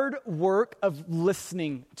hard work of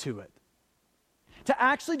listening to it. To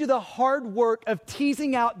actually do the hard work of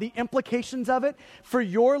teasing out the implications of it for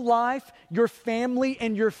your life, your family,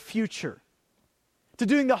 and your future. To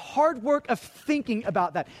doing the hard work of thinking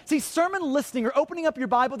about that. See, sermon listening or opening up your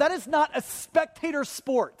Bible, that is not a spectator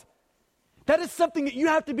sport. That is something that you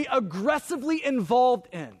have to be aggressively involved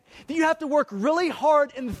in. That you have to work really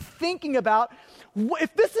hard in thinking about,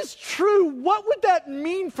 if this is true, what would that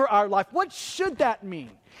mean for our life? What should that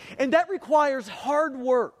mean? And that requires hard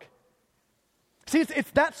work. See, it's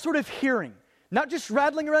that sort of hearing. Not just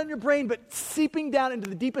rattling around your brain, but seeping down into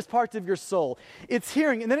the deepest parts of your soul. It's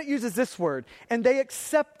hearing, and then it uses this word, and they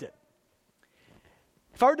accept it.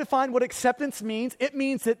 If I were to define what acceptance means, it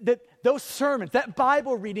means that those sermons, that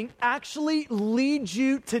Bible reading actually leads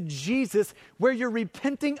you to Jesus where you're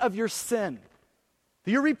repenting of your sin.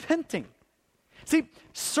 You're repenting. See,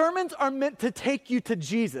 sermons are meant to take you to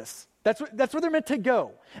Jesus. That's where they're meant to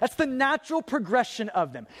go. That's the natural progression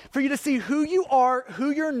of them. For you to see who you are, who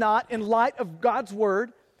you're not in light of God's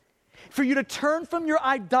word. For you to turn from your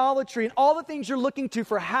idolatry and all the things you're looking to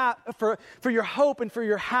for your hope and for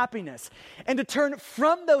your happiness. And to turn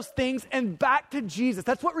from those things and back to Jesus.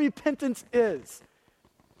 That's what repentance is.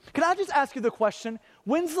 Can I just ask you the question,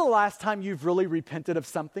 when's the last time you've really repented of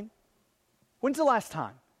something? When's the last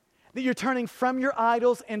time that you're turning from your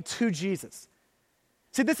idols and to Jesus?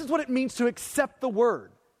 See, this is what it means to accept the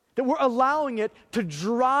word. That we're allowing it to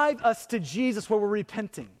drive us to Jesus where we're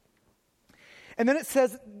repenting. And then it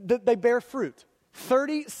says that they bear fruit,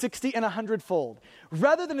 30, 60, and 100-fold.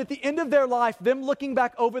 Rather than at the end of their life, them looking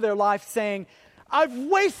back over their life saying, I've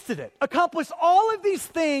wasted it, accomplished all of these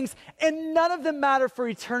things, and none of them matter for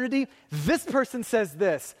eternity. This person says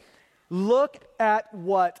this, look at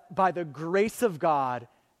what, by the grace of God,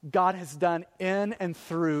 God has done in and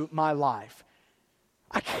through my life.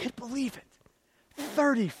 I can't believe it.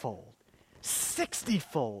 30-fold,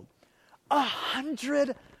 60-fold,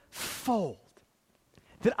 100-fold.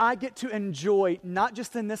 That I get to enjoy not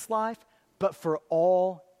just in this life, but for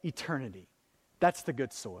all eternity. That's the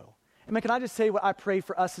good soil. And man, can I just say what I pray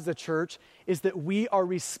for us as a church is that we are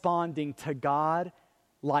responding to God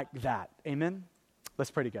like that. Amen?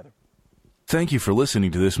 Let's pray together. Thank you for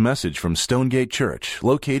listening to this message from Stonegate Church,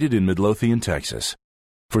 located in Midlothian, Texas.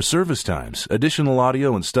 For service times, additional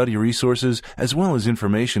audio and study resources, as well as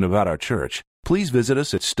information about our church, please visit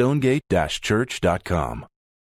us at stonegate-church.com.